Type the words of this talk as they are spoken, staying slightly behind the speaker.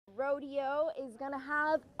Rodeo is going to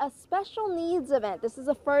have a special needs event. This is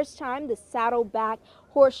the first time the Saddleback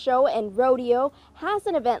Horse Show and Rodeo has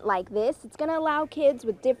an event like this. It's going to allow kids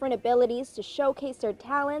with different abilities to showcase their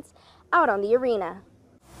talents out on the arena.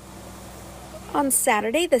 On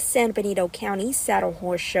Saturday, the San Benito County Saddle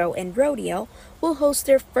Horse Show and Rodeo will host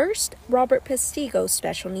their first Robert Postigo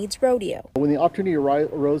Special Needs Rodeo. When the opportunity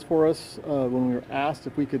arose for us, when we were asked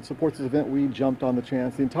if we could support this event, we jumped on the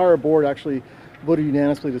chance. The entire board actually voted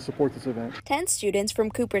unanimously to support this event. 10 students from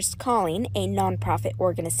Cooper's Calling, a nonprofit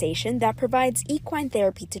organization that provides equine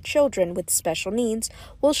therapy to children with special needs,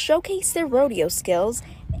 will showcase their rodeo skills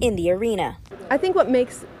in the arena. I think what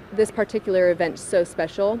makes this particular event so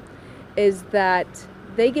special is that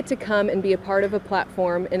they get to come and be a part of a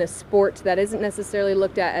platform in a sport that isn't necessarily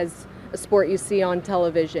looked at as a sport you see on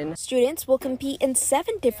television. Students will compete in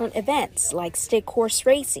 7 different events like stick horse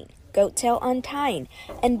racing, goat tail untying,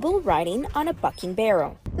 and bull riding on a bucking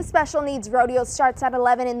barrel. The Special Needs Rodeo starts at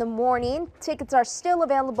 11 in the morning. Tickets are still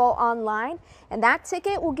available online, and that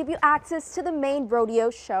ticket will give you access to the main rodeo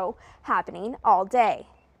show happening all day.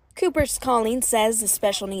 Cooper's Calling says the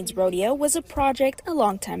Special Needs Rodeo was a project a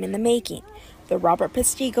long time in the making. The Robert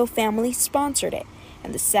Postigo family sponsored it,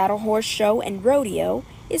 and the Saddle Horse Show and Rodeo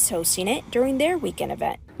is hosting it during their weekend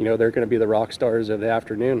event. You know, they're going to be the rock stars of the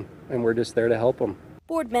afternoon, and we're just there to help them.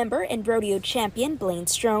 Board member and rodeo champion Blaine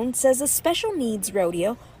Strone says the Special Needs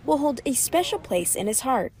Rodeo will hold a special place in his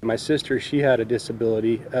heart. My sister, she had a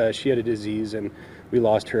disability. She had a disease, and we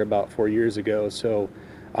lost her about 4 years ago. So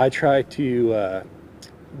I try to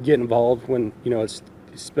get involved when, it's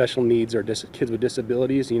special needs or kids with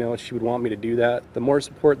disabilities. She would want me to do that. The more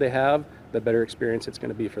support they have, the better experience it's going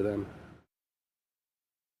to be for them.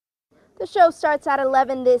 The show starts at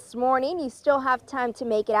 11 this morning. You still have time to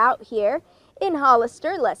make it out here. In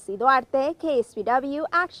Hollister, Leslie Duarte, KSPW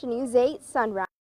Action News 8 Sunrise.